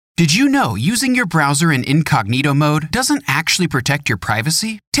Did you know using your browser in incognito mode doesn't actually protect your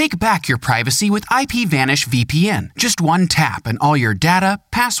privacy? Take back your privacy with IPVanish VPN. Just one tap and all your data,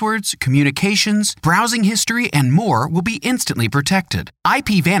 passwords, communications, browsing history, and more will be instantly protected.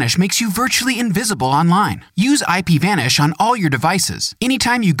 IPVanish makes you virtually invisible online. Use IPVanish on all your devices,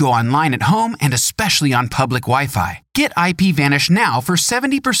 anytime you go online at home and especially on public Wi-Fi. Get IPVanish now for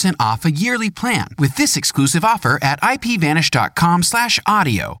 70% off a yearly plan with this exclusive offer at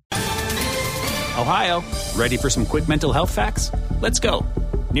ipvanish.com/audio. Ohio, ready for some quick mental health facts? Let's go.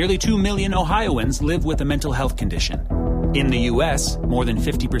 Nearly 2 million Ohioans live with a mental health condition. In the U.S., more than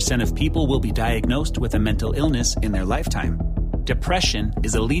 50% of people will be diagnosed with a mental illness in their lifetime. Depression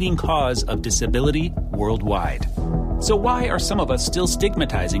is a leading cause of disability worldwide. So why are some of us still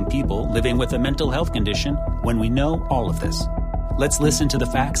stigmatizing people living with a mental health condition when we know all of this? Let's listen to the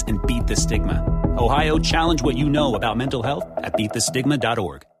facts and beat the stigma. Ohio, challenge what you know about mental health at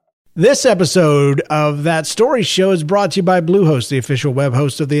beatthestigma.org. This episode of That Story Show is brought to you by Bluehost, the official web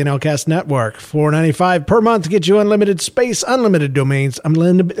host of the NLCast Network. $4.95 per month gets you unlimited space, unlimited domains,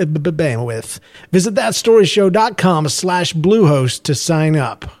 unlimited bandwidth. Visit thatstoryshow.com/Bluehost to sign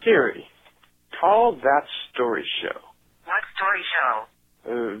up. Siri, call That Story Show. What story show?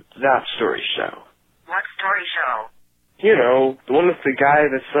 That Story Show. What story show? You know, the one with the guy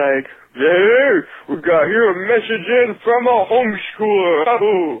that's like, hey, we got here a message in from a homeschooler.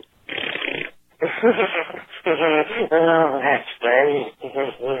 Oh. Oh, that's funny.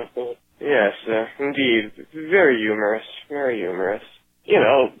 Yes, indeed. Very humorous. Very humorous. You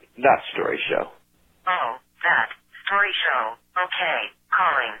know, That Story Show. Oh, That Story Show. Okay,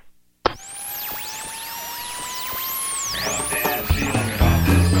 calling.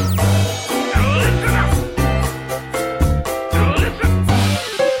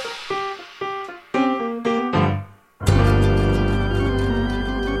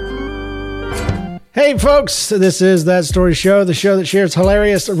 Hey folks, this is That Story Show, the show that shares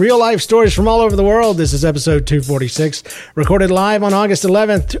hilarious real-life stories from all over the world. This is episode 246, recorded live on August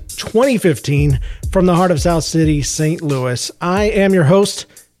 11th, 2015, from the heart of South City, St. Louis. I am your host,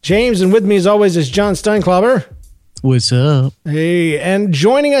 James, and with me as always is John Steinklauber. What's up? Hey, and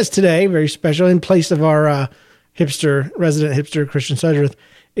joining us today, very special, in place of our resident hipster, Christian Sudworth,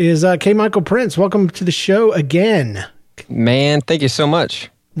 is K. Michael Prince. Welcome to the show again. Man, thank you so much.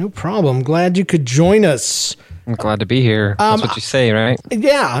 No problem. Glad you could join us. I'm glad to be here. That's what you say, right?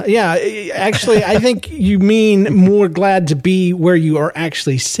 Yeah. Actually, I think you mean more glad to be where you are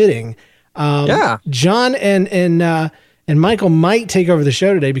actually sitting. Yeah. John and Michael might take over the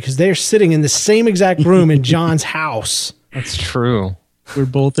show today because they're sitting in the same exact room in John's house. That's true. We're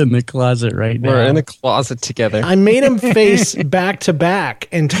both in the closet right now. We're in the closet together. I made them face back to back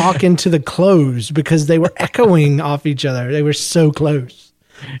and talk into the clothes because they were echoing off each other. They were so close.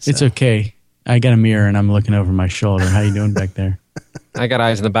 It's okay. I got a mirror and I'm looking over my shoulder. How you doing back there? I got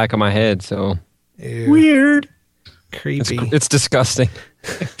eyes in the back of my head, so Ew. Weird. Creepy. It's disgusting.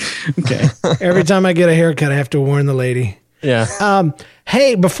 Okay. Every time I get a haircut, I have to warn the lady. Yeah.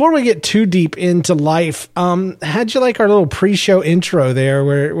 Hey, before we get too deep into life, how'd you like our little pre-show intro there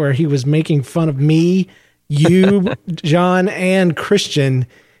where he was making fun of me, you, John, and Christian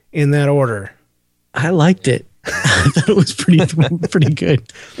in that order? I liked it. I thought it was pretty good.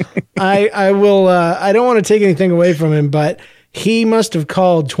 I will. I don't want to take anything away from him, but he must have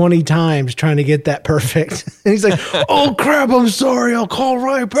called 20 times trying to get that perfect. And he's like, "Oh crap! I'm sorry. I'll call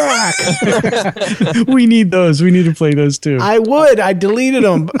right back." We need those. We need to play those too. I would. I deleted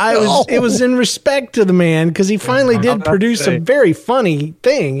them. It was in respect to the man because he finally did produce a very funny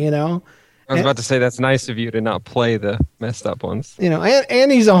thing. You know. I was about to say that's nice of you to not play the messed up ones. You know,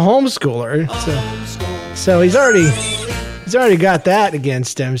 and he's a homeschooler, so he's already got that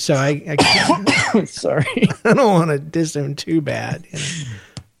against him. So I sorry, I don't want to diss him too bad.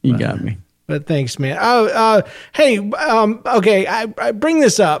 You got me. But thanks, man. Hey, okay, I bring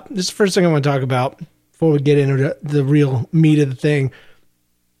this up. This is the first thing I want to talk about before we get into the real meat of the thing.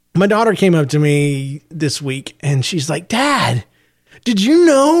 My daughter came up to me this week and she's like, "Dad, did you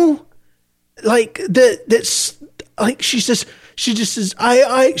know?" Like that's like she just says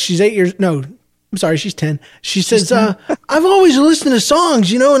she's 8 years I'm sorry, she's 10. She says, I've always listened to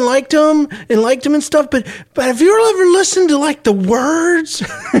songs, you know, and liked them and stuff, but have you ever listened to like the words?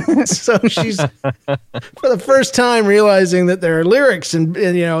 So she's for the first time realizing that there are lyrics and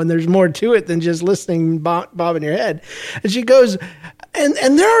you know, and there's more to it than just listening bobbing your head. And she goes,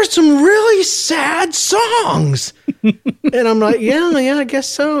 and there are some really sad songs. And I'm like, yeah, I guess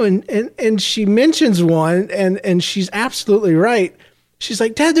so. And she mentions one and she's absolutely right. She's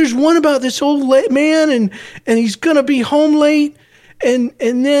like, "Dad, there's one about this old man and he's going to be home late and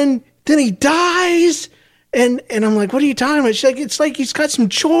then he dies. And I'm like, what are you talking about? She's like, it's like he's got some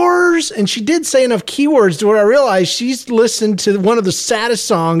chores. And she did say enough keywords to where I realized she's listened to one of the saddest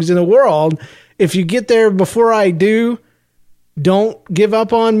songs in the world. If you get there before I do, don't give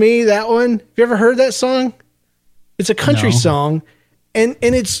up on me. That one. Have you ever heard that song? It's a country song. And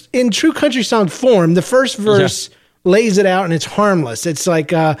it's in true country song form. The first verse lays it out and it's harmless. It's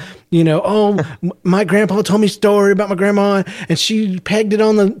like, my grandpa told me a story about my grandma and she pegged it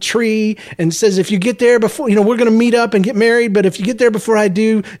on the tree and says, if you get there before, we're going to meet up and get married. But if you get there before I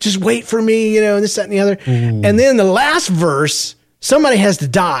do, just wait for me, and this, that, and the other. Ooh. And then the last verse, somebody has to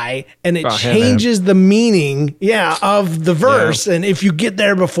die and it changes the meaning of the verse. And if you get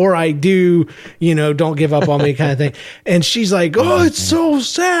there before I do, don't give up on me kind of thing. And she's like, oh, it's so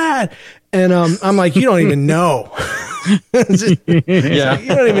sad. And I'm like, you don't even know. You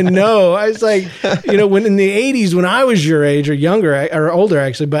don't even know. I was like, when in the 80s, when I was your age or younger or older,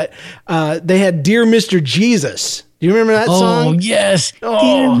 actually, but they had Dear Mr. Jesus. Do you remember that song? Oh, yes. Oh.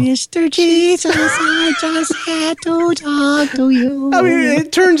 Dear Mr. Jesus, I just had to talk to you. I mean,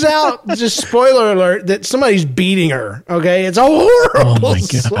 it turns out, just spoiler alert, that somebody's beating her. Okay. It's a horrible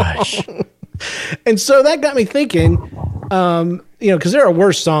song. And so that got me thinking, because there are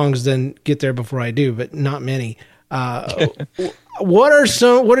worse songs than Get There Before I Do, but not many. What are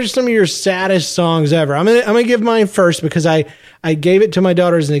some of your saddest songs ever? I'm gonna give mine first because I gave it to my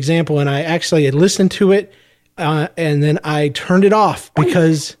daughter as an example, and I actually had listened to it, and then I turned it off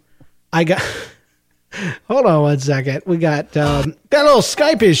because I got. Hold on one second. We got a little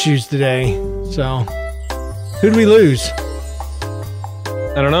Skype issues today. So who'd we lose?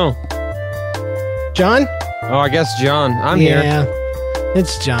 I don't know. John? Oh, I guess John. I'm here. Yeah,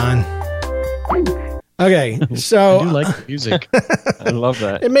 it's John. Okay, so I do like the music. I love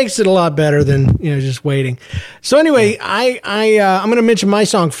that. It makes it a lot better than just waiting. So anyway, I'm going to mention my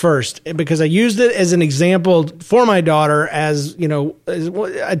song first because I used it as an example for my daughter. As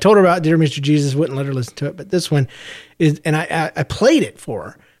I told her about Dear Mr. Jesus, wouldn't let her listen to it, but this one is, and I played it for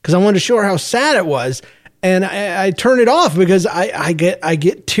her because I wanted to show her how sad it was. And I turn it off because I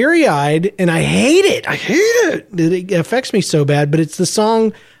get teary eyed and I hate it. I hate it. It affects me so bad. But it's the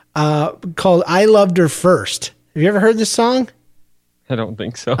song called "I Loved Her First." Have you ever heard this song? I don't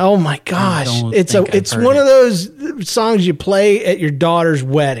think so. Oh my gosh! It's one of those songs you play at your daughter's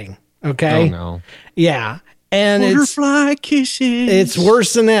wedding. Okay. Oh no. Yeah. And butterfly kisses. It's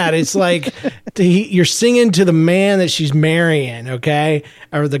worse than that. It's like you're singing to the man that she's marrying, okay,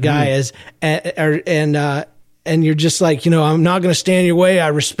 or the guy is, and you're just like, I'm not going to stand in your way. I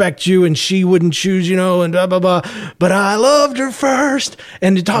respect you, and she wouldn't choose, and blah blah blah. But I loved her first,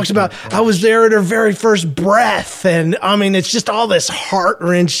 and it talks about I was there at her very first breath, and I mean, it's just all this heart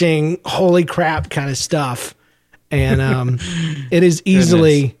wrenching, holy crap kind of stuff, and it is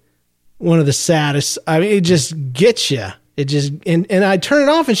easily one of the saddest. I mean, it just gets you. It just, and I turn it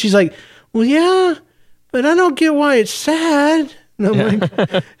off and she's like, well, yeah, but I don't get why it's sad. And I'm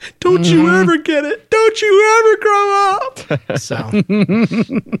like, don't you ever get it. Don't you ever grow up. So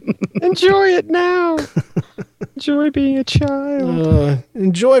enjoy it now. Enjoy being a child.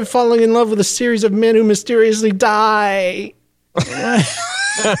 Enjoy falling in love with a series of men who mysteriously die.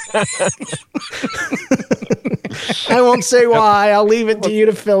 I won't say why. I'll leave it to you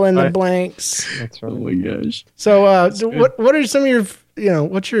to fill in the blanks. That's right. Oh my gosh. So, what are some of your,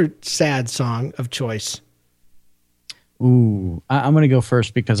 what's your sad song of choice? Ooh, I'm going to go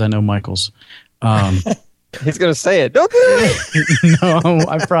first because I know Michael's. He's going to say it. Don't do it. No,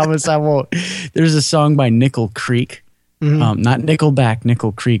 I promise I won't. There's a song by Nickel Creek. Mm-hmm. Not Nickelback,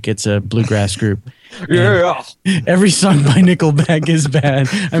 Nickel Creek. It's a bluegrass group. Yeah. Every song by Nickelback is bad.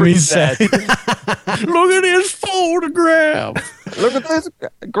 I mean, sad. Look at this photograph. Look at this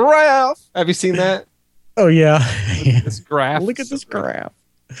graph. Have you seen that? Oh, yeah. This graph. Look at this graph.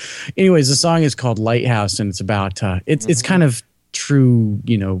 Anyways, the song is called Lighthouse, and it's about it's kind of true,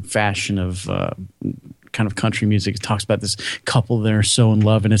 fashion of kind of country music. It talks about this couple that are so in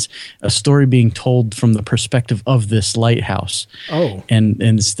love, and it's a story being told from the perspective of this lighthouse. Oh, and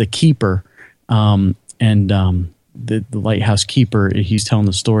it's the keeper, the lighthouse keeper. He's telling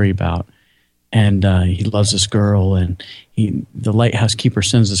the story about, and he loves this girl, and the lighthouse keeper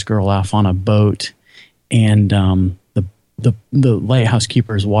sends this girl off on a boat, and the lighthouse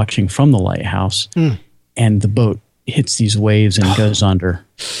keeper is watching from the lighthouse, and the boat hits these waves and goes under.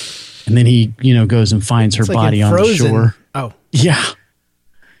 And then he, goes and finds her body on the shore. Oh. Yeah.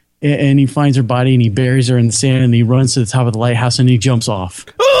 And he finds her body and he buries her in the sand and he runs to the top of the lighthouse and he jumps off.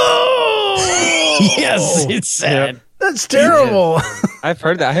 Oh! Yes, it's sad. That's terrible. I've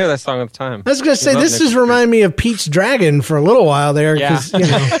heard that. I hear that song all the time. I was going to say, this has reminded me of Pete's Dragon for a little while there. Because,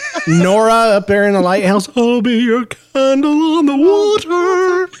 Nora up there in the lighthouse, I'll be your candle on the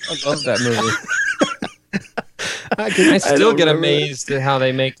water. I love that movie. I still get amazed at how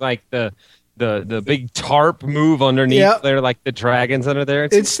they make like the big tarp move underneath there, like the dragons under there.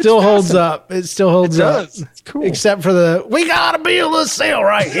 It still holds up. It still holds up. It's cool. Except for we gotta be able to sail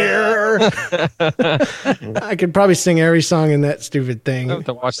right here. I could probably sing every song in that stupid thing. I have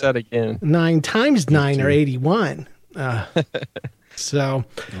to watch that again. 9 times 9 are 81. So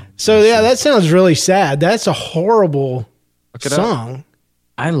yeah, that sounds really sad. That's a horrible song.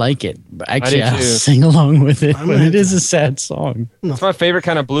 I like it, but actually I'll sing along with it. But it is a sad song. It's my favorite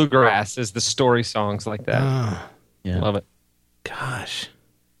kind of bluegrass is the story songs like that. Yeah, love it. Gosh,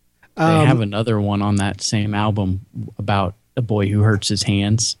 they have another one on that same album about a boy who hurts his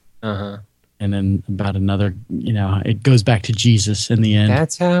hands. And then about another, it goes back to Jesus in the end.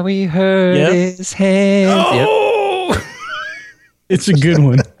 That's how he hurt his hands. Oh! Yep. It's a good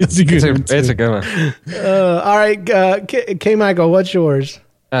one. It's a good one. It's a good one. All right, K. Michael, what's yours?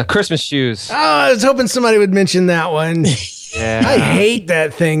 Christmas shoes. Oh, I was hoping somebody would mention that one. Yeah. I hate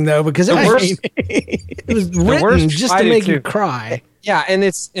that thing though because it was written just to make you cry. Yeah, and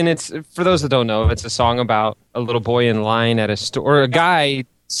it's for those that don't know, it's a song about a little boy in line at a store, or a guy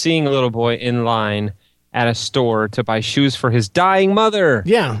seeing a little boy in line at a store to buy shoes for his dying mother.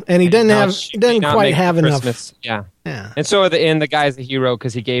 Yeah, and he doesn't quite have enough. Christmas. Yeah. And so at the end, the guy's the hero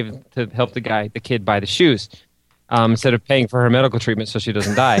because he gave to help the kid buy the shoes. Instead of paying for her medical treatment so she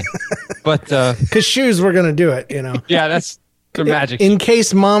doesn't die. But because shoes were going to do it, Yeah, that's the magic. In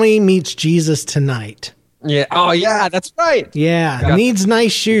case mommy meets Jesus tonight. Yeah. Oh, yeah, that's right. Yeah, needs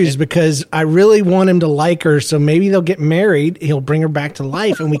nice shoes because I really want him to like her. So maybe they'll get married. He'll bring her back to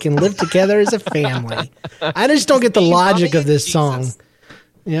life, and we can live together as a family. I just don't get the logic of this song.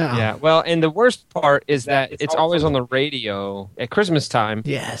 Yeah. Yeah. Well, and the worst part is that it's always on the radio at Christmas time.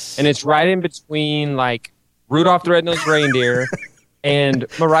 Yes. And it's right in between like Rudolph the Red-Nosed Reindeer and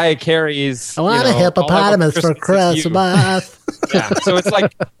Mariah Carey's I want a hippopotamus for Christmas. Yeah. So it's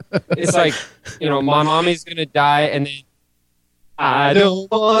like my mommy's gonna die and then I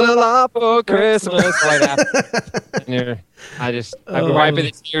don't want a lot for Christmas like that. And I've been wiping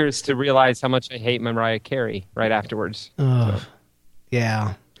the tears to realize how much I hate Mariah Carey right afterwards.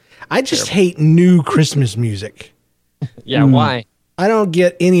 Yeah. I just hate new Christmas music. Yeah, why? I don't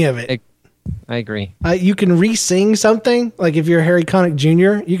get any of it. I agree. You can re-sing something. Like if you're Harry Connick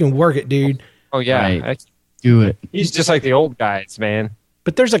Jr., you can work it, dude. Oh, yeah. Right. Do it. He's just like the old guys, man.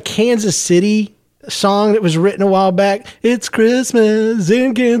 But there's a Kansas City song that was written a while back. It's Christmas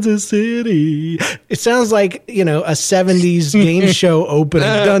in Kansas City. It sounds like, a 70s game show opening.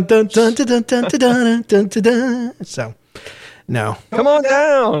 Dun, dun, dun, dun, dun, dun, dun, dun, dun, dun. So, no. Come on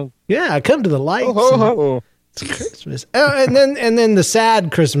down. Yeah, come to the lights. Ho, ho, ho. It's Christmas. And then the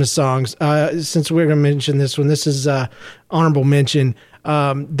sad Christmas songs. Since we're going to mention this one, this is honorable mention.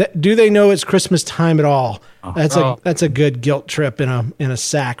 Do they know it's Christmas time at all? That's a good guilt trip in a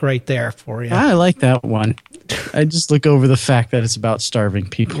sack right there for you. I like that one. I just look over the fact that it's about starving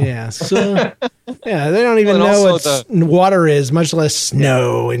people. Yeah. So they don't even know what water is, much less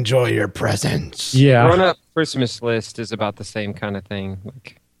snow. Enjoy your presents. Yeah. Grown-up Christmas list is about the same kind of thing.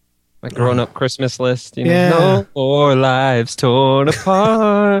 Like grown-up Christmas list, No more lives torn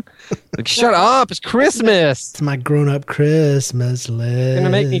apart. Like, shut up! It's Christmas. It's my grown-up Christmas list. It's gonna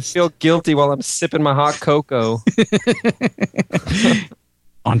make me feel guilty while I'm sipping my hot cocoa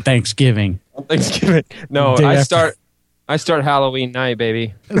on Thanksgiving. No, I start Halloween night,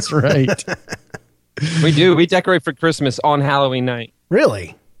 baby. That's right. We do. We decorate for Christmas on Halloween night.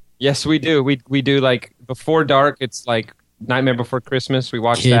 Really? Yes, we do. We do like before dark. It's like Nightmare Before Christmas. We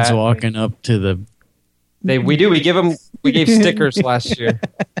watch kids that. Walking up to the. We gave stickers last year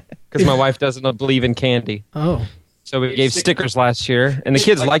because my wife doesn't believe in candy. Oh. So we gave stickers last year, and the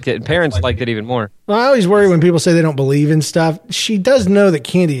kids liked it, and parents liked it even more. Well, I always worry when people say they don't believe in stuff. She does know that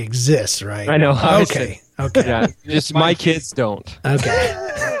candy exists, right? I know. Okay. Yeah, just my kids don't. Okay.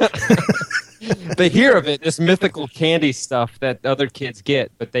 They hear of it, this mythical candy stuff that other kids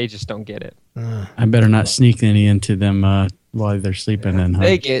get, but they just don't get it. I better not sneak any into them while they're sleeping. Then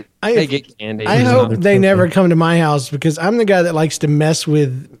they get candy. I hope they never come to my house because I'm the guy that likes to mess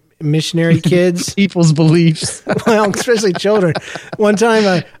with missionary kids. People's beliefs. Well, especially children. One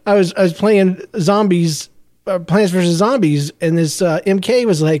time I was playing zombies. Plants vs. Zombies, and this MK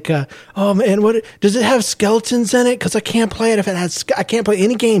was like, "Oh man, what does it have skeletons in it? Because I can't play it if it has. I can't play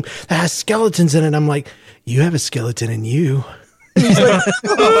any game that has skeletons in it." I'm like, "You have a skeleton in you." He's like,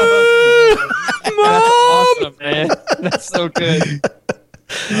 Mom, that's awesome, man. That's so good.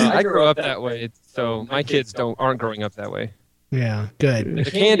 I grew up that way, so my kids aren't growing up that way. Yeah, good. The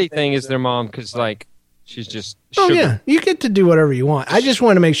candy thing is their mom because like she's just Oh sugar. yeah, you get to do whatever you want. I just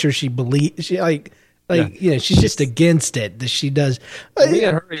want to make sure she believes. She she's just against it. That she does. We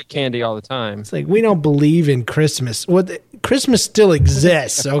get her eat candy all the time. It's like we don't believe in Christmas. Christmas still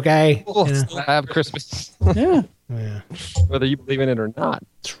exists, okay? We'll still have Christmas, Yeah. whether you believe in it or not.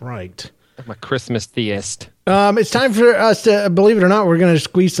 That's right. I'm a Christmas theist. It's time for us to, believe it or not, we're going to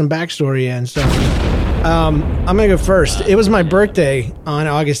squeeze some backstory in. So I'm going to go first. It was my birthday on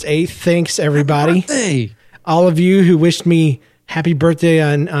August 8th. Thanks, everybody. Hey. All of you who wished me happy birthday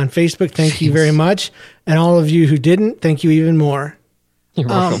on Facebook, thank you very much. And all of you who didn't, thank you even more. You're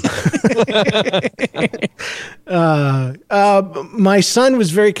welcome. My son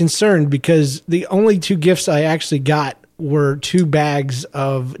was very concerned because the only two gifts I actually got were 2 bags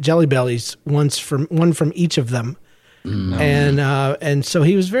of Jelly Bellies, one from each of them, and so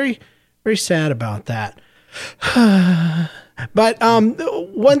he was very, very sad about that. But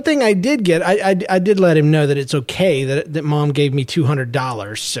one thing I did get, I did let him know that it's okay that Mom gave me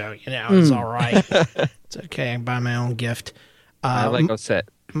 $200, so it's all right. It's okay. I can buy my own gift. I Lego set.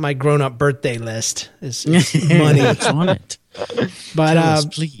 My grown-up birthday list is money. What's on it? But Tell us,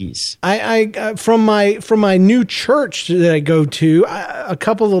 please. I from my new church that I go to, a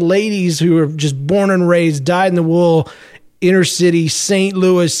couple of ladies who are just born and raised, dyed in the wool, inner city St.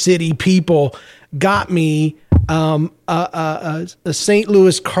 Louis city people got me a St.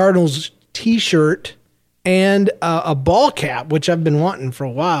 Louis Cardinals T-shirt and a ball cap, which I've been wanting for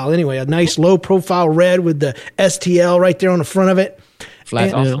a while. Anyway, a nice low-profile red with the STL right there on the front of it.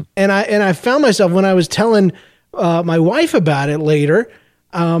 Flat bill. And I found myself when I was telling my wife about it later,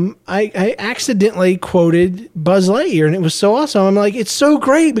 I accidentally quoted Buzz Lightyear, and it was so awesome. I'm like, it's so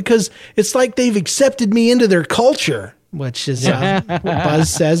great because it's like they've accepted me into their culture, which is what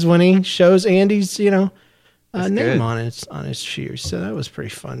Buzz says when he shows Andy's, name on his shoes. So that was pretty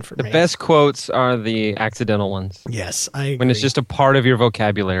fun for me. The best quotes are the accidental ones. Yes, I agree. When it's just a part of your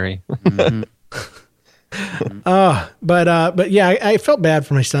vocabulary. Mm-hmm. But yeah, I felt bad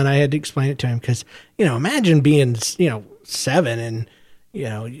for my son. I had to explain it to him because, imagine being, 7 and,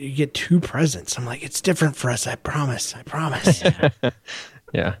 you get 2 presents. I'm like, it's different for us. I promise.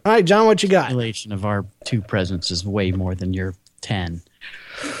 Yeah. All right, John, what you got? Population of our 2 presents is way more than your 10.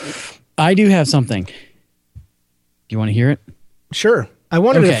 I do have something. Do you want to hear it? Sure. I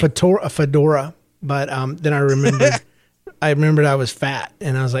wanted Okay. a fedora, but then I remembered I was fat,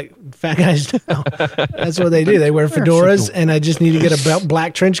 and I was like, fat guys, that's what they do. They wear fedoras, and I just need to get a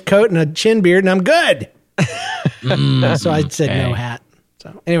black trench coat and a chin beard, and I'm good. So I said no hat.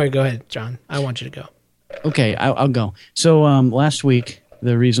 So anyway, go ahead, John. I want you to go. Okay, I'll go. So last week,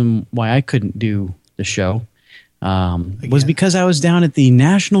 the reason why I couldn't do the show was because I was down at the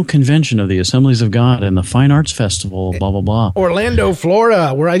National Convention of the Assemblies of God and the Fine Arts Festival, blah, blah, blah. Orlando,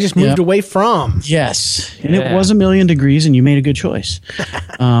 Florida, where I just moved away from. Yes, and it was 1,000,000 degrees, and you made a good choice.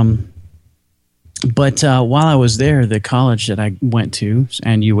 But while I was there, the college that I went to,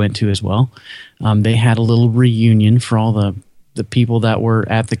 and you went to as well, they had a little reunion for all the people that were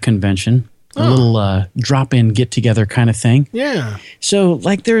at the convention. A little drop-in get-together kind of thing. Yeah. So,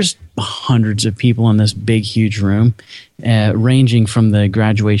 there's hundreds of people in this big, huge room, ranging from the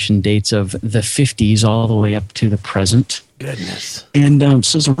graduation dates of the 50s all the way up to the present. Goodness. And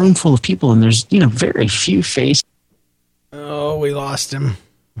so it's a room full of people, and there's, very few faces. Oh, we lost him.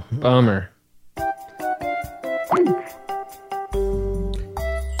 Bummer.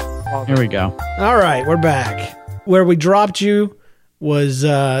 Here we go. All right, we're back. Where we dropped you was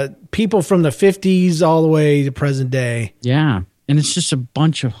people from the 50s all the way to present day. Yeah. And it's just a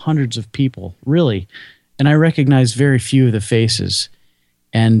bunch of hundreds of people, really. And I recognize very few of the faces.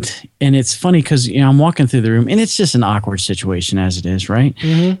 And it's funny because, I'm walking through the room, and it's just an awkward situation as it is, right?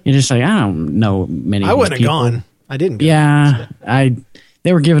 Mm-hmm. You're just like, I don't know many I of these wouldn't have people. gone. I didn't go. Yeah.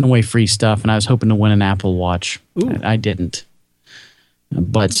 They were giving away free stuff, and I was hoping to win an Apple Watch. I didn't.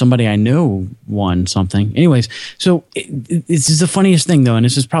 But somebody I know won something. Anyways, so this is the funniest thing, though, and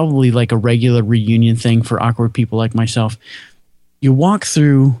this is probably like a regular reunion thing for awkward people like myself. You walk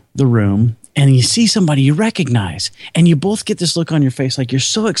through the room, and you see somebody you recognize, and you both get this look on your face like you're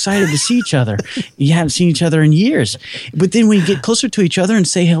so excited to see each other. You haven't seen each other in years. But then when you get closer to each other and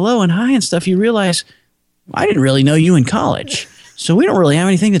say hello and hi and stuff, you realize, I didn't really know you in college. So we don't really have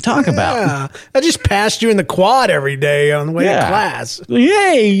anything to talk about. Yeah, I just passed you in the quad every day on the way to class.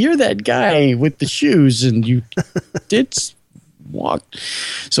 Hey, you're that guy with the shoes, and you did walk.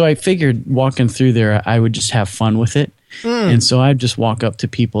 So I figured walking through there, I would just have fun with it. And so I'd just walk up to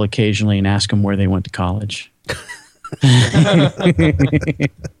people occasionally and ask them where they went to college.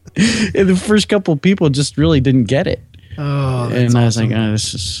 And the first couple of people just really didn't get it. Oh, and I was awesome. like,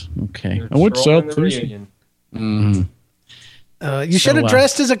 this is okay. You're I went trolling south the Thursday. reunion. You should have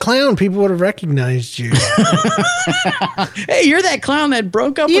dressed as a clown. People would have recognized you. Hey, you're that clown that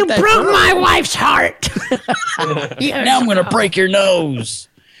broke up You with that broke girl. my wife's heart. Now I'm going to break your nose.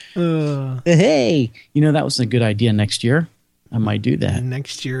 Hey, that was a good idea next year. I might do that.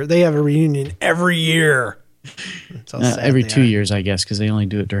 Next year, they have a reunion every year. That's how sad Every they 2 are. years, I guess, because they only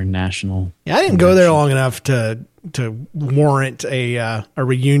do it during national. Yeah, I didn't go there long enough to warrant a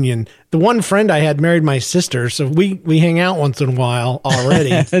reunion. The one friend I had married my sister, so we hang out once in a while already.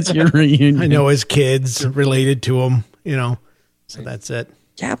 That's your reunion. I know his kids related to him, so that's it.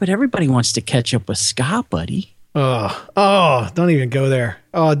 Yeah, but everybody wants to catch up with Scott, buddy. Oh, don't even go there.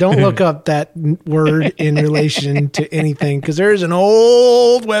 Oh, don't look up that word in relation to anything, because there's an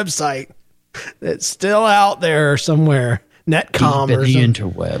old website that's still out there somewhere, Netcom Deep or in the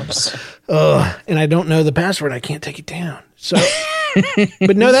something. interwebs. And I don't know the password. I can't take it down. So,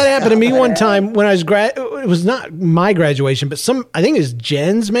 but no, that happened to me one time when I was it was not my graduation, but I think it was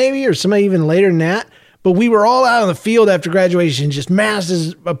Jen's maybe, or somebody even later than that. But we were all out on the field after graduation, just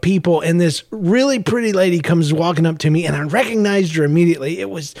masses of people, and this really pretty lady comes walking up to me, and I recognized her immediately. It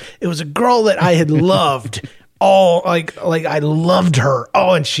was a girl that I had loved. Like I loved her.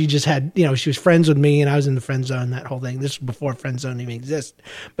 Oh, and she just had, she was friends with me, and I was in the friend zone, that whole thing. This was before friend zone even existed.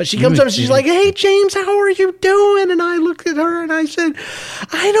 But she comes up and she's like, "Hey, James, how are you doing?" And I looked at her and I said,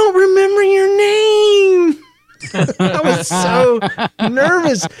 "I don't remember your name." I was so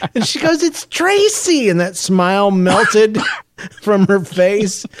nervous. And she goes, "It's Tracy." And that smile melted from her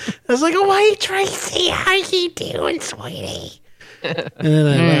face. I was like, "Oh, hey, Tracy, how you doing, sweetie?" And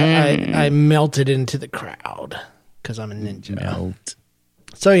then I melted into the crowd because I'm a ninja.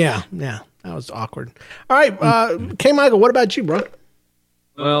 So yeah, that was awkward. All right, K. Michael, what about you, bro?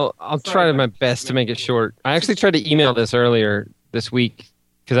 Well, I'll try my best to make it short. I actually tried to email this earlier this week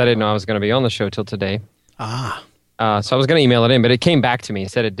because I didn't know I was going to be on the show till today. So I was going to email it in, but it came back to me.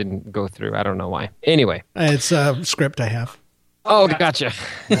 It said it didn't go through. I don't know why. Anyway. It's a script I have. Oh, gotcha.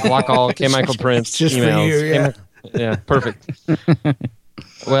 Block all K. Michael Prince just emails. for you, yeah. Yeah, perfect.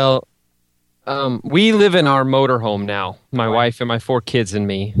 Well, we live in our motorhome now, my wife and my 4 kids and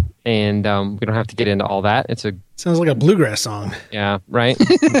me, and we don't have to get into all that. Sounds like a bluegrass song. Yeah, right?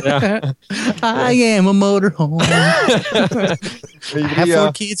 Yeah. I am a motorhome. I have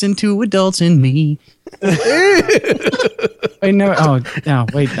 4 kids and 2 adults in me. Wait, no. Oh, no,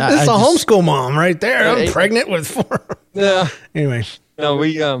 wait. This is a homeschool mom right there. I'm pregnant with 4. Yeah. Anyway. No,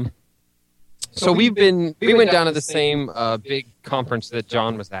 so we went down to the same big conference that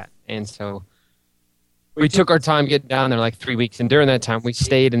John was at, and so we took our time getting down there like 3 weeks, and during that time we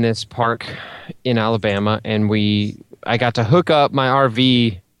stayed in this park in Alabama, and I got to hook up my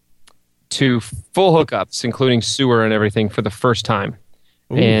RV to full hookups, including sewer and everything, for the first time.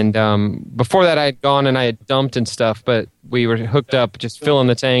 Ooh. And before that, I had gone and I had dumped and stuff, but we were hooked up, just fill in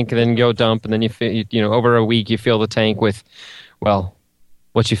the tank and then go dump, and then over a week you fill the tank with, well,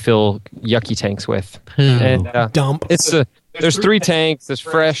 what you fill yucky tanks with. And dump. There's 3 tanks. There's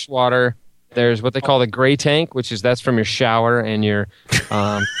fresh water. There's what they call the gray tank, that's from your shower and your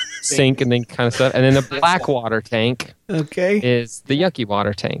sink and then kind of stuff. And then the black water tank is the yucky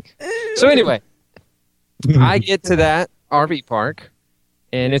water tank. So anyway, I get to that RV park,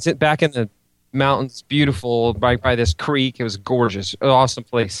 and it's back in the mountains, beautiful, right by this creek. It was gorgeous, awesome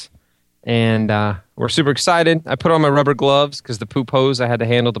place. And we're super excited. I put on my rubber gloves because the poop hose, I had to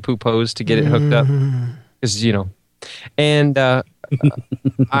handle the poop hose to get it hooked up. Because, and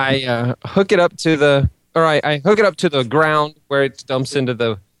I hook it up to I hook it up to the ground where it dumps into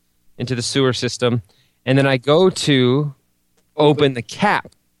the sewer system. And then I go to open the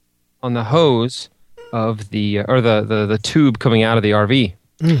cap on the hose of the tube coming out of the RV.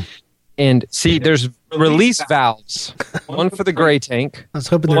 And see, there's release valves. One for the gray tank. I was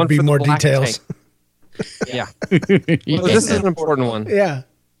hoping there'd be more details. Yeah. Well, this is an important one. Yeah.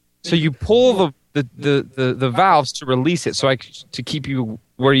 So you pull the valves to release it, to keep you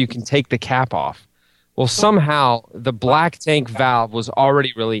where you can take the cap off. Well, somehow the black tank valve was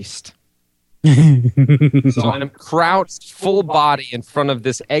already released. So I'm crouched full body in front of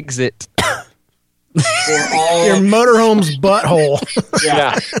this exit. Your motorhome's butthole.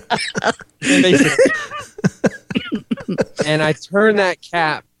 Yeah. And I turn that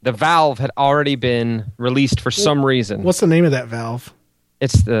cap. The valve had already been released for some reason. What's the name of that valve?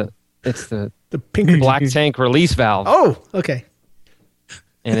 It's the pink black tank release valve. Oh, okay.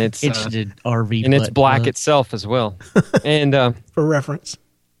 And it's the RV, and it's black itself as well. And for reference.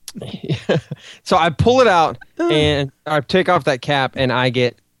 So I pull it out and I take off that cap and I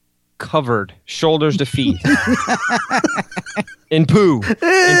get covered shoulders to feet in poo.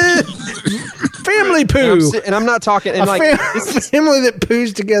 Family poo. And I'm not talking. And Family that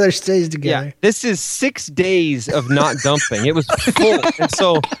poos together stays together. Yeah, this is 6 days of not dumping. It was full, and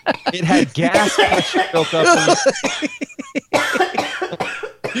so it had gas pressure built up,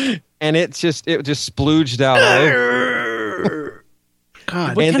 and it just splooged out.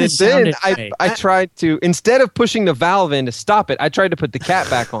 God, and then I tried to, instead of pushing the valve in to stop it, I tried to put the cap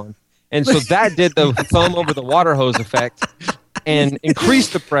back on, and so that did the thumb over the water hose effect and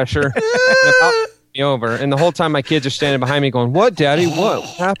increased the pressure and about me over. And the whole time my kids are standing behind me going, "What, Daddy? What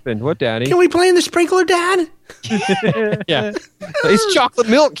happened? What, Daddy? Can we play in the sprinkler, Dad?" Yeah, it's chocolate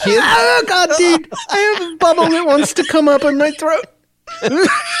milk, kid. Oh God, dude, I have a bubble that wants to come up in my throat.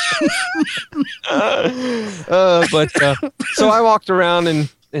 So I walked around and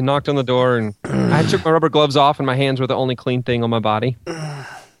knocked on the door, and I took my rubber gloves off, and my hands were the only clean thing on my body.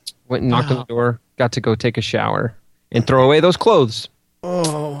 Went and knocked on the door, got to go take a shower and throw away those clothes.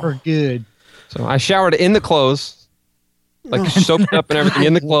 Oh, for good. So I showered in the clothes, like soaped up and everything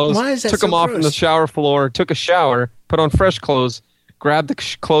in the clothes. Why is that took so them off gross? from the shower floor, took a shower, put on fresh clothes, grabbed the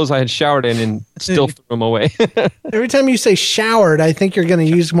clothes I had showered in, and still threw them away. Every time you say showered, I think you're going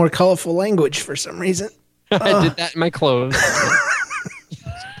to use more colorful language for some reason. I did that in my clothes.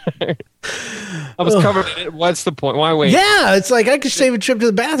 I was covered in it. What's the point? Why wait? Yeah, it's like I could save a trip to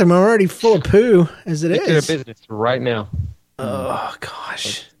the bathroom. I'm already full of poo as it Get to is. the business right now. Oh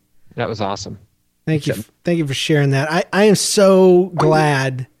gosh. That was awesome. Thank you for sharing that. I am so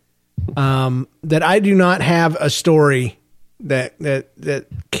glad that I do not have a story that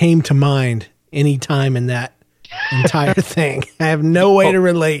came to mind any time in that entire thing. I have no way to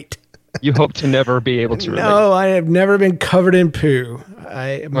relate. You hope to never be able to relate. No, I have never been covered in poo.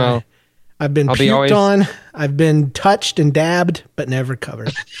 I've been puked on. I've been touched and dabbed, but never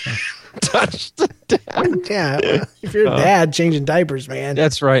covered. Touched and dabbed. Yeah, if you're a dad changing diapers, man.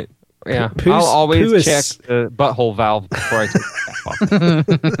 That's right. Yeah, I'll always check the butthole valve before I take the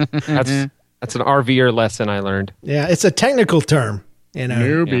cap off. That's an RVer lesson I learned. Yeah, it's a technical term. You know,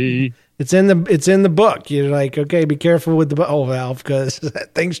 Newbie. it's in the book. You're like, okay, be careful with the butthole valve because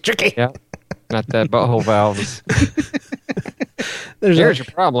that thing's tricky. Yeah, not that butthole valve. There's your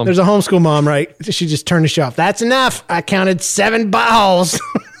problem. There's a homeschool mom, right? She just turned the show off. That's enough. I counted 7 buttholes.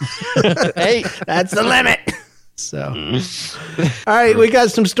 8. That's the limit. So, all right, we got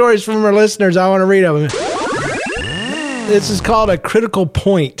some stories from our listeners. I want to read them. This is called A Critical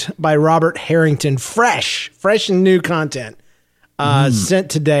Point by Robert Harrington. Fresh and new content. Sent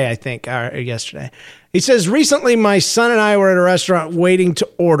today, I think, or yesterday. He says, recently my son and I were at a restaurant waiting to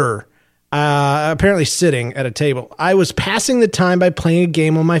order, apparently sitting at a table. I was passing the time by playing a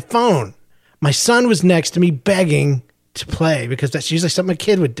game on my phone. My son was next to me begging to play because that's usually something a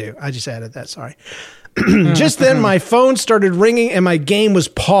kid would do. I just added that, sorry. Just then, my phone started ringing and my game was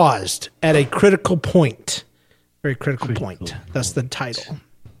paused at a critical point. Very critical point. That's the title.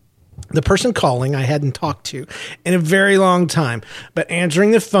 The person calling I hadn't talked to in a very long time, but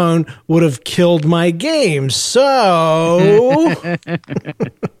answering the phone would have killed my game. So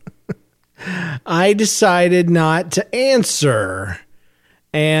I decided not to answer.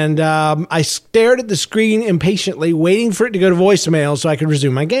 And I stared at the screen impatiently, waiting for it to go to voicemail so I could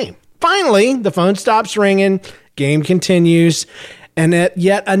resume my game. Finally, the phone stops ringing, game continues, and at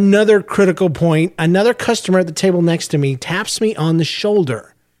yet another critical point, another customer at the table next to me taps me on the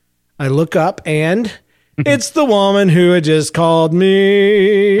shoulder. I look up and it's the woman who had just called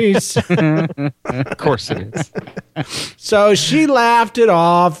me. Of course it is. So she laughed it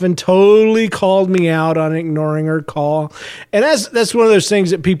off and totally called me out on ignoring her call. And that's one of those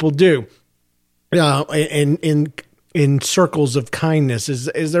things that people do in circles of kindness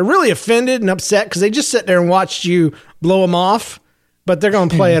is they're really offended and upset because they just sit there and watched you blow them off, but they're going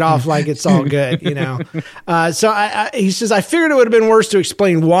to play it off like it's all good, you know? So he says, I figured it would have been worse to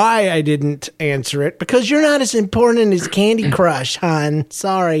explain why I didn't answer it because you're not as important as Candy Crush, hon.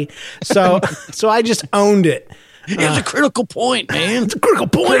 Sorry. So I just owned it. It's a critical point, man. It's a critical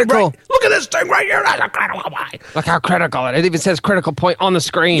point. Critical. Right? Look at this thing right here. That's a critical point. Look how critical it even says critical point on the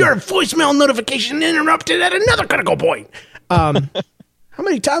screen. Your voicemail notification interrupted at another critical point. How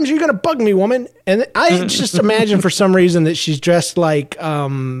many times are you going to bug me, woman? And I just imagine for some reason that she's dressed like,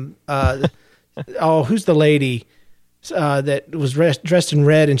 who's the lady that was dressed in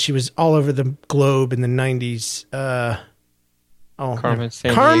red and she was all over the globe in the 90s? Carmen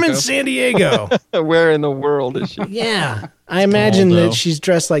Sandiego. Where in the world is she? Yeah. I imagine that she's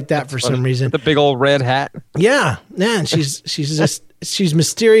dressed like that for some reason. The big old red hat. Yeah. And she's just she's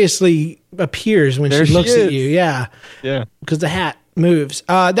mysteriously appears when There she looks she at is. you. Yeah. Yeah. Because the hat moves.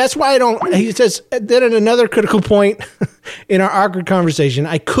 That's why I don't. He says, then at another critical point in our awkward conversation,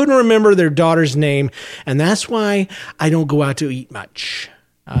 I couldn't remember their daughter's name, and that's why I don't go out to eat much.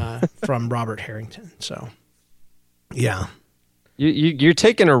 From Robert Harrington. So, yeah. You're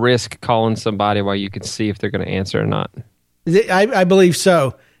taking a risk calling somebody while you can see if they're going to answer or not. I believe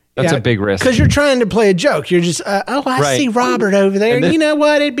so. That's a big risk. Because you're trying to play a joke. You're just, I see Robert over there. And then- you know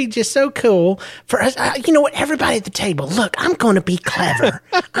what? It'd be just so cool for us. You know what? Everybody at the table, look, I'm going to be clever.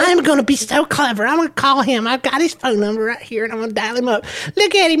 I'm going to be so clever. I'm going to call him. I've got his phone number right here, and I'm going to dial him up.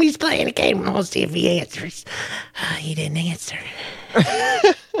 Look at him. He's playing a game. We'll see if he answers. He didn't answer.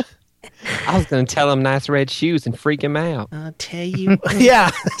 I was going to tell him nice red shoes and freak him out. I'll tell you. Yeah,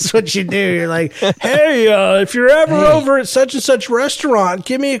 that's what you do. You're like, hey, if you're ever over at such and such restaurant,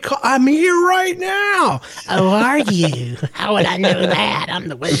 give me a call. I'm here right now. Oh, are you? How would I know that? I'm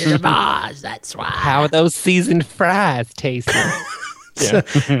the Wizard of Oz. That's why. How are those seasoned fries tasting? So,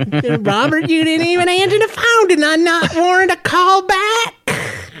 Robert, you didn't even answer the phone. Did I not warrant a call back?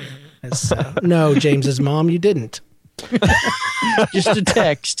 So, no, James's mom, you didn't. Just a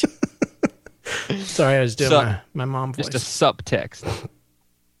text. Sorry, I was doing my mom voice. Just a subtext.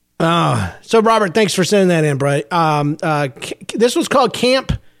 So Robert, thanks for sending that in, bro. This was called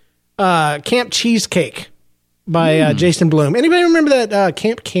Camp Cheesecake by Jason Blum. Anybody remember that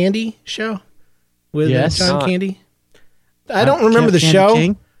Camp Candy show with Yes. John Candy? I don't remember the Candy show.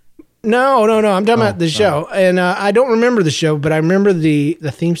 King? No. I'm talking about the show, and I don't remember the show, but I remember the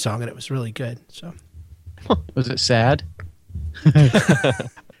theme song, and it was really good. So, Was it sad?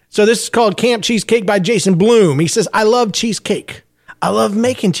 so this is called Camp Cheesecake by Jason Blum. He says, "I love cheesecake. I love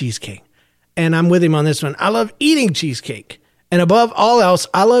making cheesecake, and I'm with him on this one. I love eating cheesecake, and above all else,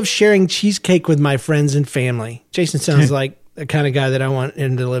 I love sharing cheesecake with my friends and family." Jason sounds like the kind of guy that I want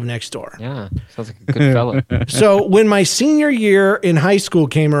him to live next door. Yeah, sounds like a good fella. So when my senior year in high school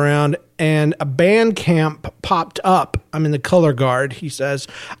came around and a band camp popped up, I'm in the color guard, he says,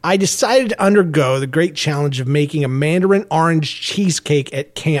 I decided to undergo the great challenge of making a mandarin orange cheesecake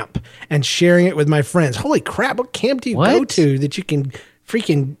at camp and sharing it with my friends. Holy crap, what camp do you go to that you can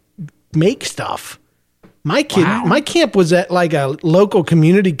freaking make stuff? My camp was at like a local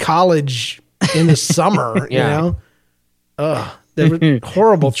community college in the summer, Yeah. you know? There were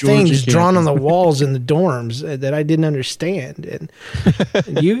horrible Georgia things campus. drawn on the walls in the dorms that I didn't understand. And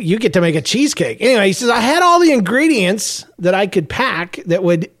you get to make a cheesecake. Anyway, he says, I had all the ingredients that I could pack that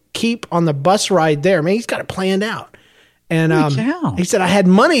would keep on the bus ride there. Man, he's got it planned out. And Holy cow. he said, I had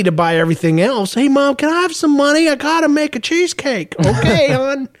money to buy everything else. Hey, Mom, can I have some money? I got to make a cheesecake. Okay,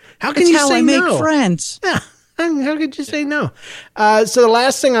 hon. How can That's you how say I make no? friends. Yeah. How could you say no? So the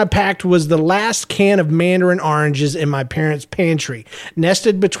last thing I packed was the last can of mandarin oranges in my parents' pantry,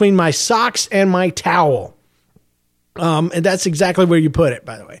 nested between my socks and my towel. And that's exactly where you put it,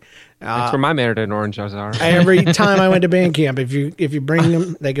 by the way. That's where my mandarin oranges are. Every time I went to band camp, if you bring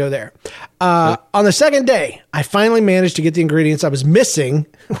them, they go there. On the second day, I finally managed to get the ingredients I was missing.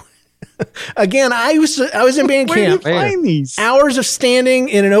 Again, I was in band Where do you camp. find these? Hours of standing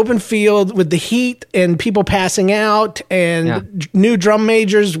in an open field with the heat and people passing out and new drum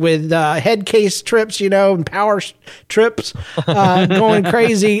majors with head case trips, and power trips going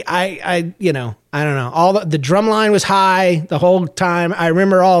crazy. I don't know. All the drum line was high the whole time. I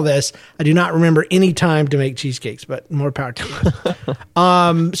remember all this. I do not remember any time to make cheesecakes, but more power to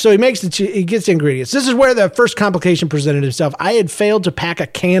him. So he gets the ingredients. This is where the first complication presented itself. I had failed to pack a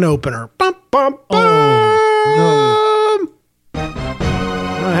can opener. Bum, bum, bum.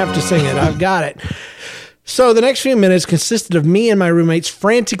 I don't have to sing it. I've got it. So the next few minutes consisted of me and my roommates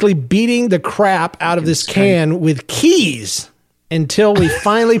frantically beating the crap out of this can with keys until we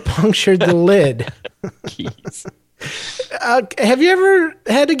finally punctured the lid. Keys. Have you ever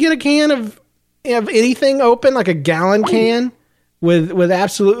had to get a can of anything open, like a gallon can, with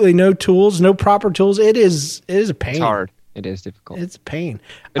absolutely no tools, no proper tools? It is a pain. It's hard. It is difficult. It's a pain.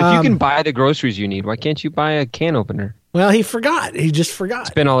 But if you can buy the groceries you need, why can't you buy a can opener? Well, he forgot. He just forgot.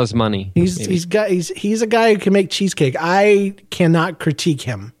 Spend all his money. He's a guy who can make cheesecake. I cannot critique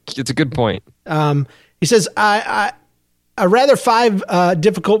him. It's a good point. He says, after a rather 5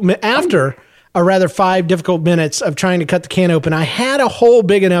 difficult minutes of trying to cut the can open, I had a hole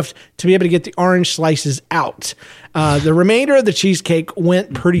big enough to be able to get the orange slices out. The remainder of the cheesecake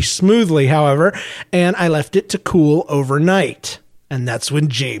went pretty smoothly, however, and I left it to cool overnight. And that's when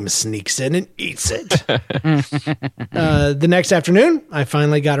James sneaks in and eats it. The next afternoon, I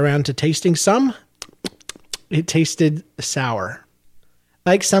finally got around to tasting some. It tasted sour,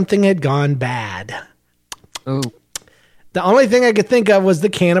 like something had gone bad. Oh, The only thing I could think of was the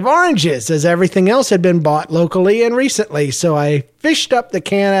can of oranges, as everything else had been bought locally and recently. So I fished up the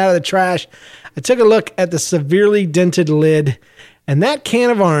can out of the trash. I took a look at the severely dented lid, and that can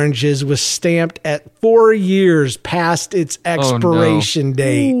of oranges was stamped at 4 years past its expiration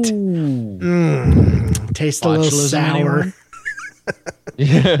date. Tastes a little sour.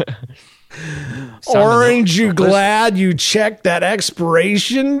 Yeah. Orange, you glad you checked that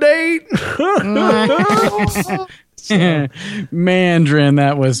expiration date? Mandarin,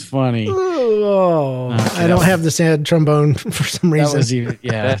 that was funny. I don't have the sad trombone for some reason. That was even,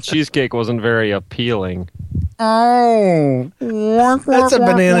 That cheesecake wasn't very appealing. Oh, that's a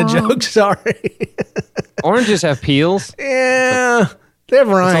banana joke. Sorry. Oranges have peels. Yeah, they have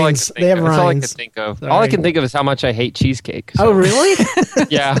rinds. They have That's all I can rinds. think of. Sorry. All I can think of is how much I hate cheesecake. Oh, really?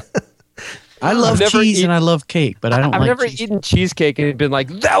 Yeah. I love never cheese and I love cake, but I don't I've like never cheese. eaten cheesecake and been like,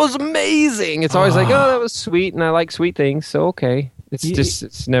 that was amazing. It's always like, oh, that was sweet, and I like sweet things, so okay.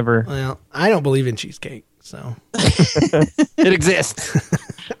 It's never. Well, I don't believe in cheesecake, so It exists.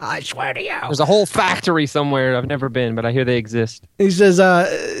 I swear to you. There's a whole factory somewhere I've never been, but I hear they exist. He says,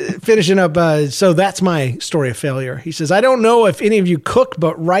 finishing up, so that's my story of failure. He says, I don't know if any of you cook,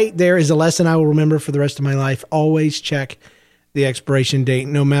 but right there is a lesson I will remember for the rest of my life. Always check the expiration date,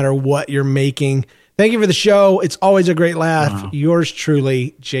 no matter what you're making. Thank you for the show. It's always a great laugh. Wow. Yours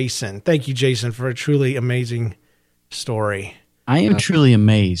truly, Jason. Thank you, Jason, for a truly amazing story. I am truly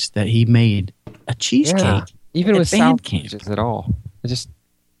amazed that he made a cheesecake. Even with band sandwiches at all.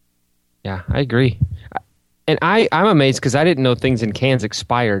 I agree. And I'm amazed because I didn't know things in cans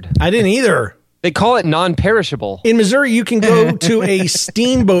expired. I didn't either. They call it non-perishable. In Missouri, you can go to a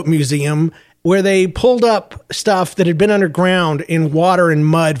steamboat museum where they pulled up stuff that had been underground in water and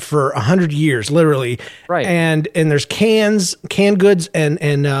mud for 100 years, literally. Right. And there's canned goods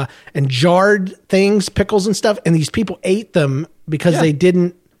and jarred things, pickles and stuff. And these people ate them because they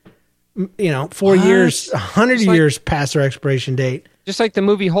didn't, 4 years, 100 years past their expiration date. Just like the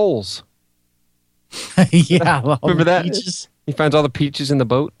movie Holes. Yeah. Remember that? Peaches? He finds all the peaches in the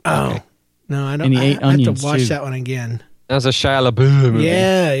boat. Oh. Okay. No, I don't. And he ate I have to onions, watch too. that one again. That was a Shia LaBeouf movie.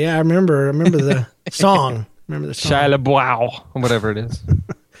 Yeah, I remember the song. Remember the song. Shia LaBeouf, or whatever it is.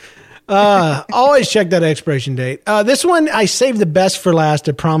 Always check that expiration date. This one, I saved the best for last.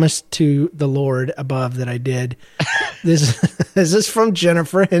 I promised to the Lord above that I did. This is from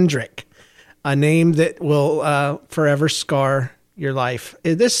Jennifer Hendrick, a name that will forever scar your life.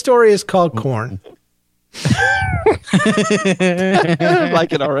 This story is called Corn. I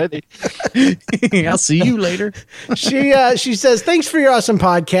like it already. I'll see you later. She says, thanks for your awesome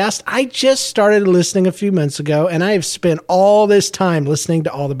podcast. I just started listening a few months ago, and I have spent all this time listening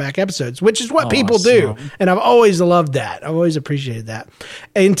to all the back episodes, which is what people do. And I've always loved that. I've always appreciated that.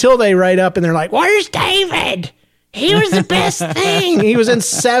 Until they write up and they're like, where's David? He was the best thing. He was in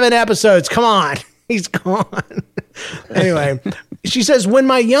 7 episodes. Come on. He's gone. Anyway, she says, when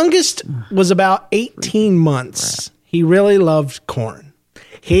my youngest was about 18 months, he really loved corn.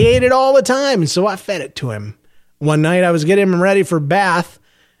 He ate it all the time, and so I fed it to him. One night I was getting him ready for bath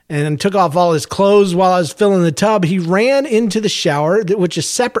and took off all his clothes while I was filling the tub. He ran into the shower, which is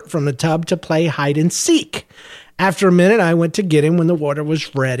separate from the tub, to play hide and seek. After a minute, I went to get him when the water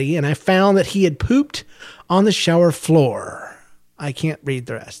was ready, and I found that he had pooped on the shower floor. I can't read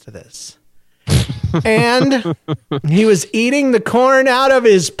the rest of this. And he was eating the corn out of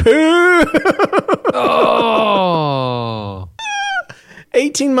his poo. Oh.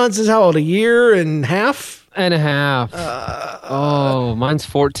 18 months is how old? A year and a half? And a half. Mine's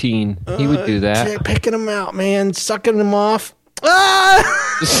 14. He would do that. Picking them out, man. Sucking them off. Ah!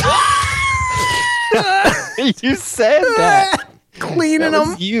 You said that. Cleaning That them.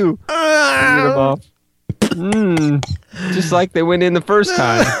 was you. Ah! Cleaning them off. Just like they went in the first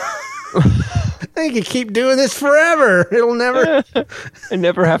time. I could keep doing this forever. It'll never. I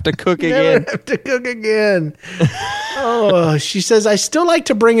never have to cook Never again. have to cook again. Oh, she says, I still like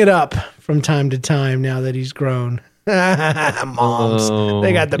to bring it up from time to time now that he's grown. Moms.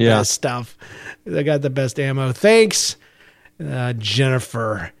 They got the best stuff. They got the best ammo. Thanks,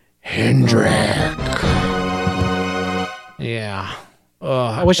 Jennifer Hendrick. Yeah. Oh,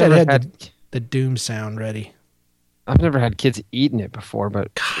 I wish I'd had the doom sound ready. I've never had kids eating it before,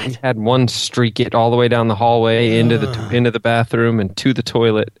 but we had one streak it all the way down the hallway into the bathroom and to the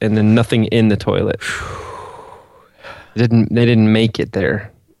toilet, and then nothing in the toilet. They didn't make it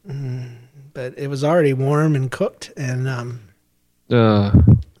there. But it was already warm and cooked, and why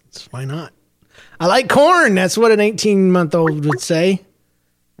not? I like corn. That's what an 18-month-old would say.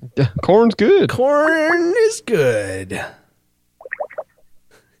 Corn's good. Corn is good.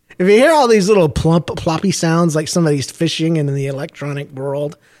 If you hear all these little ploppy sounds like somebody's fishing in the electronic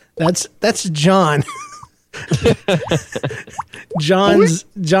world, that's John. John's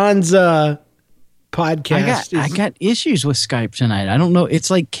podcast. I got issues with Skype tonight. I don't know. It's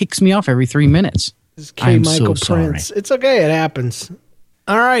like kicks me off every 3 minutes. This K. Michael Prince. Sorry. It's okay. It happens.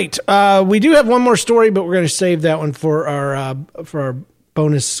 All right. We do have one more story, but we're going to save that one for our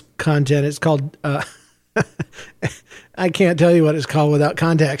bonus content. It's called. I can't tell you what it's called without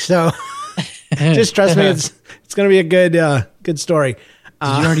context. So just trust me. It's going to be a good story. Did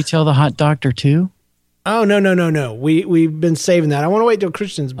you already tell the hot doctor too? Oh, no. We've been saving that. I want to wait till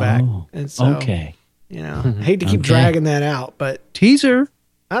Christian's back. Oh, and so, okay. You know, I hate to keep dragging that out, but teaser.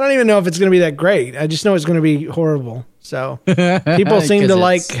 I don't even know if it's going to be that great. I just know it's going to be horrible. So people seem to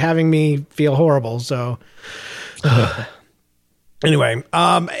like having me feel horrible. So anyway,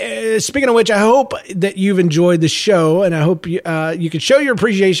 speaking of which, I hope that you've enjoyed the show, and I hope you can show your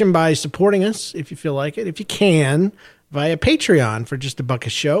appreciation by supporting us if you feel like it, if you can, via Patreon for just $1 a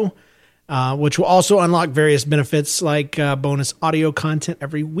show. Which will also unlock various benefits like bonus audio content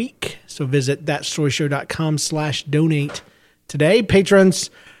every week. So visit thatstoryshow.com/donate today. Patrons,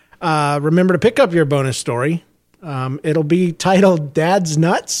 remember to pick up your bonus story. It'll be titled Dad's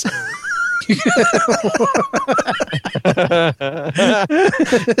Nuts. And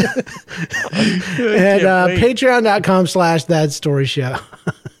patreon.com/thatstoryshow.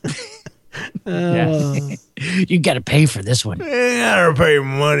 Yes. You got to pay for this one. You got to pay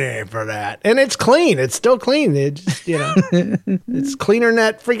money for that. And it's clean. It's still clean. It just, it's cleaner than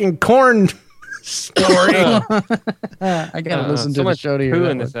that freaking corn story. I got to listen to the show to hear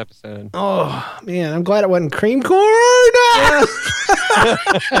in this episode. Oh, man. I'm glad it wasn't cream corn. We're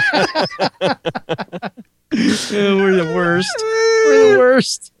the worst. We're the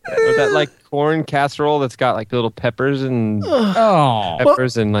worst. Or that like corn casserole that's got like little peppers and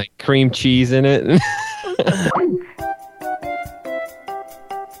and like cream cheese in it.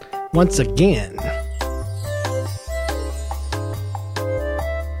 Once again,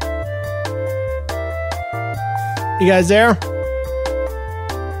 you guys there?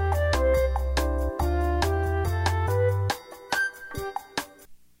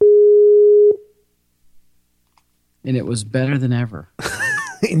 And it was better than ever.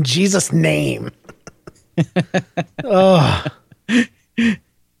 In Jesus' name. Oh.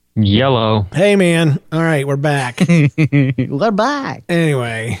 Yellow. Hey, man. All right, we're back. We're back.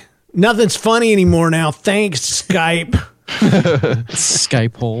 Anyway, nothing's funny anymore now. Thanks, Skype.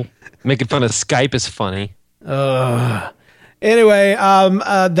 Skype hole. Making fun of Skype is funny. Anyway,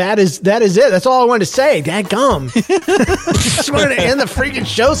 that is it. That's all I wanted to say. Dadgum. Just wanted to end the freaking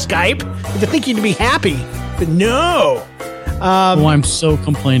show, Skype. I think you'd be happy, but no. I'm so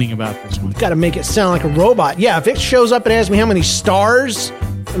complaining about this one. Got to make it sound like a robot. Yeah, if it shows up and asks me how many stars,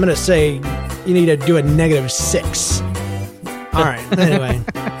 I'm going to say you need to do a -6. All right. Anyway.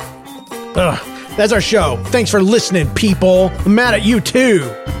 That's our show. Thanks for listening, people. I'm mad at you, too.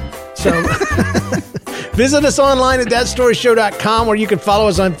 So visit us online at thatstoryshow.com, where you can follow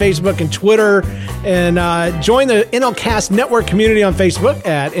us on Facebook and Twitter, and join the NLCast Network community on Facebook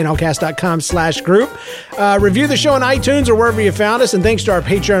at nlcast.com/group. Review the show on iTunes or wherever you found us. And thanks to our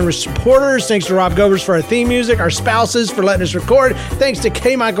Patreon supporters. Thanks to Rob Govers for our theme music, our spouses for letting us record. Thanks to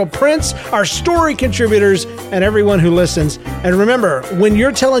K. Michael Prince, our story contributors, and everyone who listens. And remember, when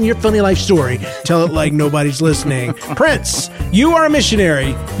you're telling your funny life story, tell it like nobody's listening. Prince, you are a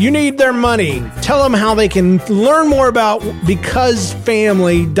missionary. You need their money. Tell them how they can learn more about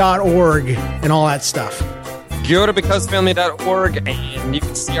becausefamily.org and all that stuff. Go to becausefamily.org and you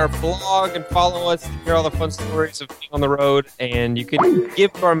can see our blog and follow us and hear all the fun stories of being on the road, and you can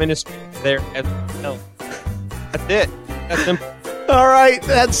give to our ministry there as well. That's it. That's simple. All right,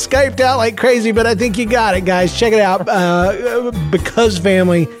 that's Skyped out like crazy, but I think you got it, guys. Check it out,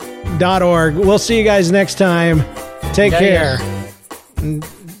 becausefamily.org. We'll see you guys next time. Take care. And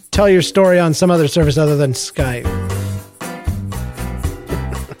tell your story on some other service other than Skype.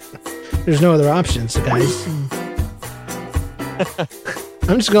 There's no other options, guys.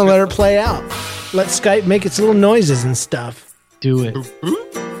 I'm just going to let her play out. Let Skype make its little noises and stuff. Do it.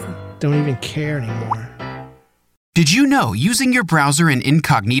 Don't even care anymore. Did you know using your browser in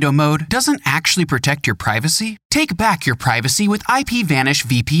incognito mode doesn't actually protect your privacy? Take back your privacy with IPVanish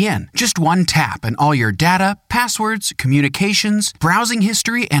VPN. Just one tap and all your data, passwords, communications, browsing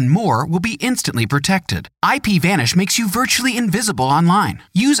history, and more will be instantly protected. IPVanish makes you virtually invisible online.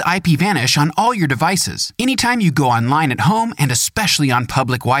 Use IPVanish on all your devices, anytime you go online at home, and especially on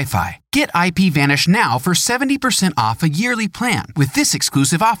public Wi-Fi. Get IPVanish now for 70% off a yearly plan with this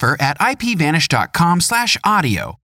exclusive offer at ipvanish.com/audio.